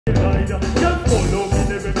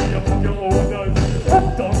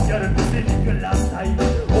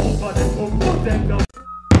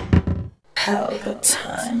Pelpa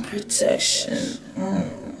time protection.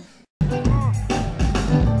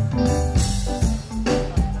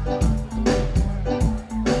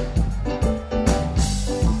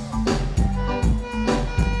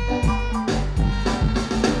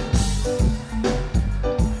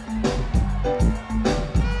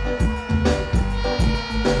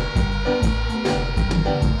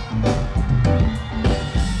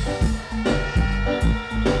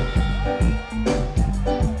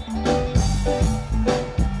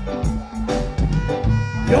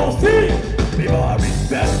 You'll see, be my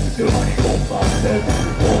respect to my compadre,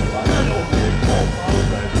 compadre,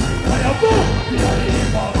 compadre. I am born,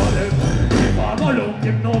 if I'm alone,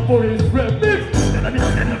 give no for his remix.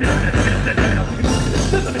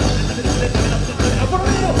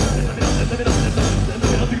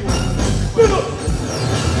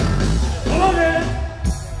 Come on, man.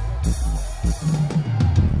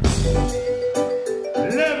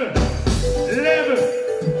 11.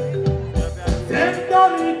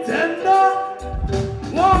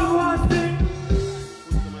 One was thing,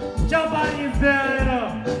 Japanese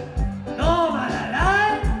there, no man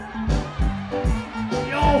alive,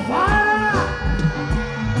 your father.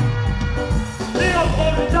 Be up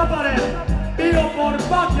for Japan, be up for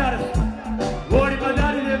backyard, worry about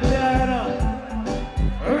that in there,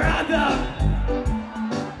 rather,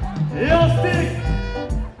 your stick,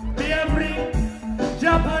 be every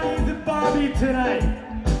Japanese Barbie tonight.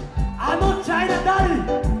 I'm not China daddy.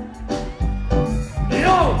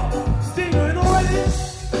 Yo, Sting, you know ready?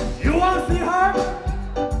 You wanna see her?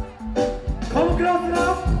 Come close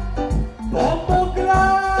enough. Bombo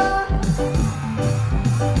glass.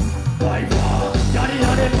 By far, daddy,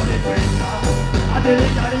 daddy, daddy, daddy, daddy,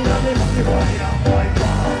 daddy, daddy, by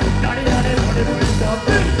far, daddy, daddy, daddy,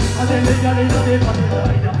 daddy, daddy, daddy,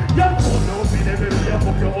 daddy, young follow me, never be a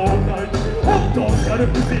book your own night. Hot dog, gotta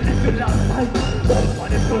be feeling the last night. All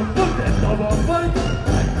money, don't put them down on fight.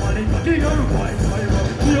 I'm money, but you know why.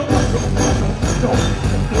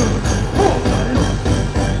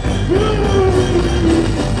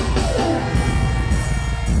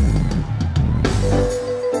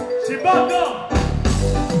 Chibaka,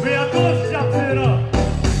 vi har duschat idag.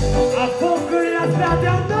 Att konkurrera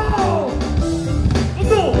slädjan då. Och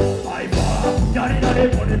då, bye bye. Jag ringer dig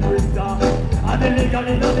på det bryta. Hade ligga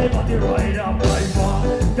lite det var till röjda. Bye bye.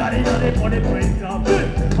 Jag ringer dig på det bryta.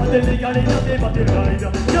 Hade ligga lite det var till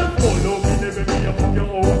röjda. Jag follow me, never be a fuck your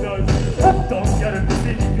own. Don't get it, this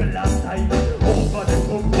is the last time. Over the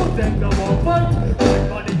top, put them down on fight. My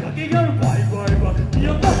body can get your bye.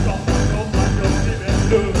 You're not wrong, no man, don't live in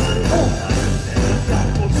love. All I say is that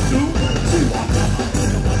what to do. You want to have to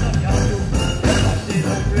know what I'm going to do. Everybody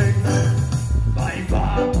don't bring. Bye,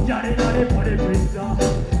 yari yari for the printer.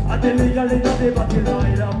 I didn't yari yari but you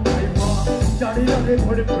light up. Bye, yari yari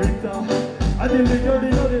for the printer. I didn't yari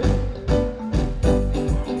yari.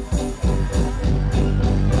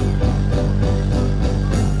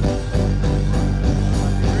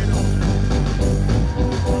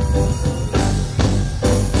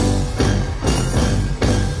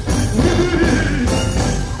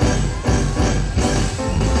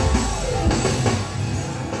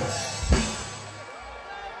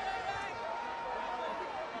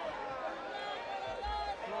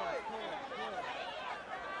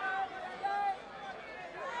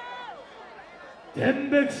 Den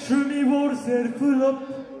växer i vår ser full upp.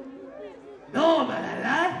 No man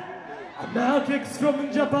alive. Americans from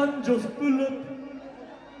Japan just full up.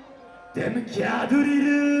 Dem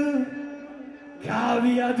kaduriru.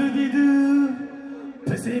 Kavia dudidu.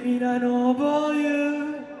 Pesemina no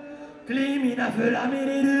boyu. Klimina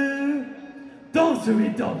föramiriru. Danser vi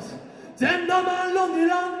dans. Zendaman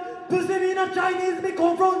Londyland. Pesemina Chinese me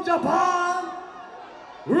come from Japan.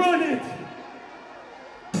 Run it.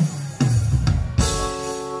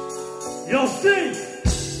 You'll see.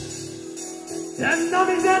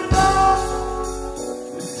 Zendaman.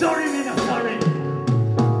 Sorry, me not sorry.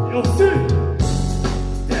 You'll see.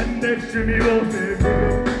 Them next to me won't ever.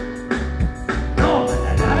 No,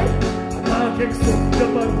 man, I'm not getting some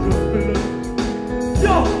Japan just below.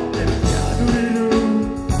 Yo, them kaduriru.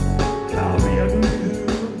 Kavia dudidu.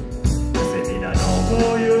 Pesemina no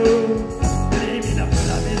boyu. Klimina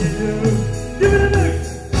föramiriru. Give it a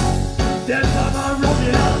next. Zendaman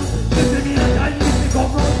Londyland. Come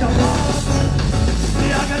from Japan.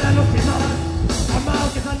 Jag kan look in man. I'm out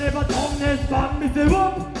cause I never done this band me say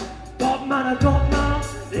whoop. Top man a top man.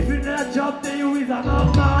 If you need a job then you is a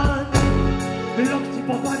man. We look cheap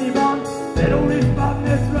up on the band. They don't live bad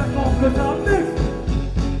this record cause I'm this.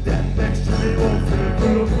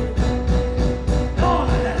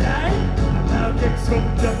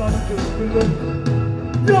 just to look.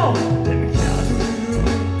 Yo, them can't do you.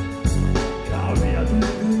 Can't be a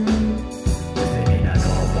do-do. This ain't a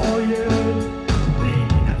no for you. Lean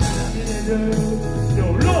in a family. Yo,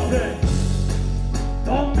 love it.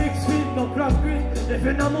 Don't mix with no crackery. If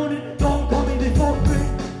you no money, don't come in the fuckery.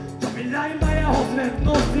 Jump in line by a house, let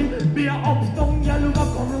no see. Be a upstone, yellow,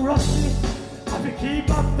 come rusty. Have to keep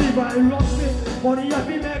up the by rusty. Money have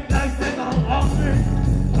to make like say I'm hungry.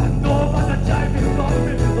 And nobody try to stop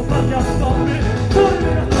me. Nobody can stop me. Put it in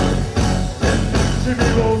the hand. She be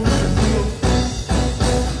rolling the floor.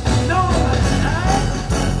 No,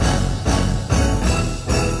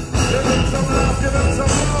 give them some love, give them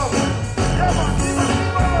some love. Yeah, man, give them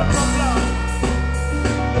some love.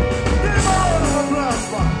 Give them all the love,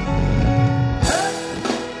 man. Hey?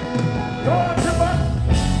 Go on, Chipper.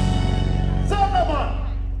 ZENDAMAN.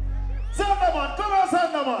 ZENDAMAN, come on,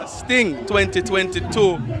 ZENDAMAN. Sting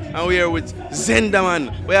 2022, and we are with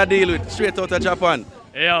ZENDAMAN. We are dealing with straight out of Japan.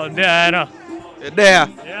 Yeah, there, you know. You're there.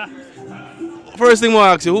 Yeah. First thing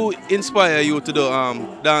I ask you, who inspired you to do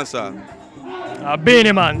dancer?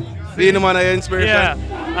 Beanie Man. Beanie Man are your inspiration?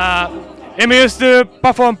 Yeah. He used to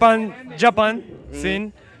perform in Japan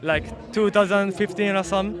scene like 2015 or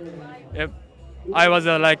something. I was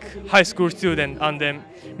a like high school student, and then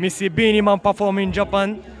me see Beanie Man perform in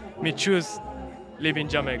Japan. Me choose live in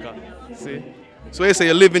Jamaica. See? So you say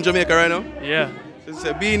you live in Jamaica right now? Yeah. So you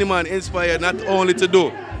say Beanie Man inspired not only to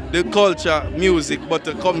do the culture, music, but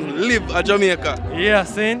to come live at Jamaica. Yeah,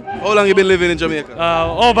 see? How long you been living in Jamaica?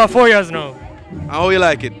 Over 4 years now. And how you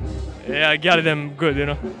like it? Yeah, I got them good, you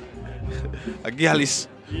know. A gallus.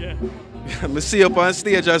 Yeah. I see you up on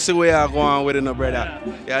stage and see where you go on with it, no brother.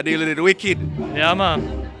 You deal with it wicked. Yeah,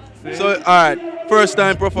 man. See? So, alright, first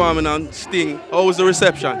time performing on Sting, how was the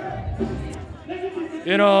reception?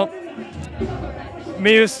 You know,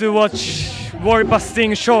 me used to watch Warrior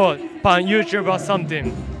Sting show on YouTube or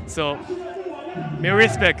something. So, me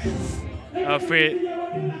respect if we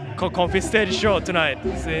come for stage show tonight.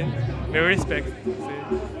 See? Me respect.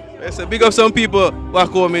 See? Yes, big up some people back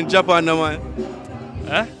home in Japan, no man.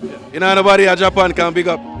 Huh? You know nobody in Japan can big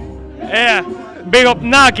up. Yeah, big up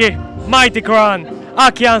Naki, Mighty Crown,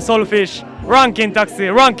 Aki and Soulfish, Rankin Taxi,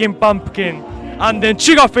 Rankin Pumpkin, and then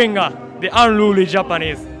Trigger Finger, the unruly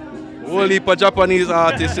Japanese. Whole heap of Japanese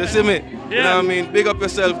artists, you see me? Yeah. You know what I mean? Big up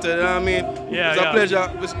yourself, you know what I mean? Yeah, it's a pleasure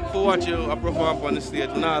to watch you perform on the stage,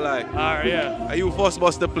 not like. Alright, yeah. Are you first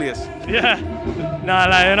bust the place? Yeah, nah,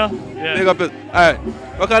 like, you know? Yeah. Big up it. Alright,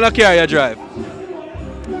 what kind of car you drive?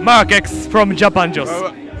 Mark X from Japan just.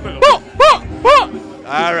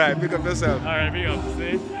 Alright, big up yourself. Alright, big up,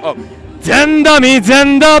 see? Up. Zend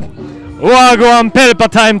up, Wagwan Pelpa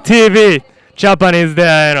Time TV. Japanese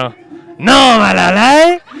there, you know. No,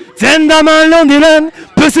 malalai. ZENDAMAN London.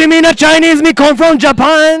 Pussy me not Chinese, me come from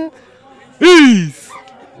Japan. Ease.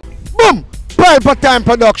 Boom! Pelpa Time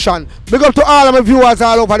production. Big up to all of my viewers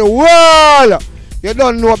all over the world. You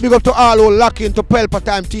don't know. Big up to all who lock into Pelpa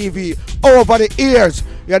Time TV over the years.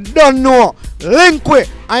 You don't know. Link with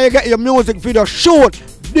and you get your music video shoot,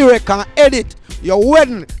 direct and edit. Your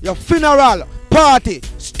wedding, your funeral, party,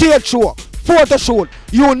 stage show, photo shoot,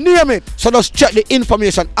 you name it. So just check the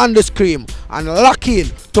information on the screen and lock in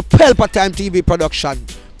to Pelpa Time TV production.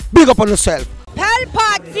 Big up on yourself.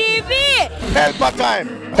 Pelpa TV! Pelpa Time!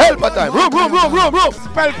 Pelpa Time! Room!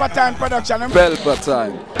 Pelpa Time production. Pelpa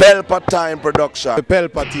Time. Pelpa Time production.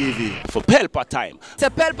 Pelpa TV. For Pelpa Time. It's a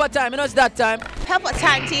Pelpa Time, you know it's that time. Pelpa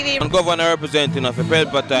Time TV. I'm governor representing of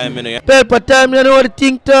Pelpa Time. You know. Pelpa Time, you know what the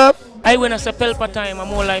thing tough? I when I say Pelpa Time, I'm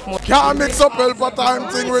more like more. Can't mix up Pelpa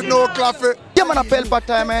Time thing with no coffee. Yeah, man, a Pelpa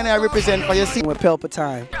Time, and I represent for you. See, with Pelpa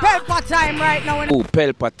Time. Pelpa Time right now. Oh,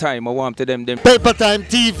 Pelpa Time. I want to them. Pelpa Time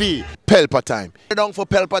TV. Pelpa Time. Down for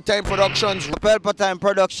Pelpa Time Productions. Pelpa Time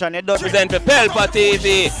production. It does Represent for Pelpa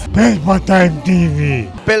TV. Pelpa Time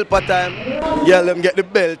TV. Pelpa Time. Yeah, let them get the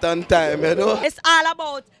belt on time, you know. It's all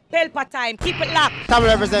about Pelpa Time. Keep it locked. Come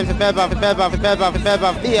represent for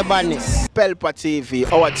Pelpa, be a badness. Pelpa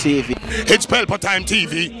TV, our TV. It's Pelpa Time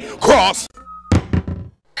TV. Cross.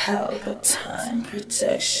 Pelpa Time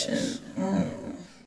protection.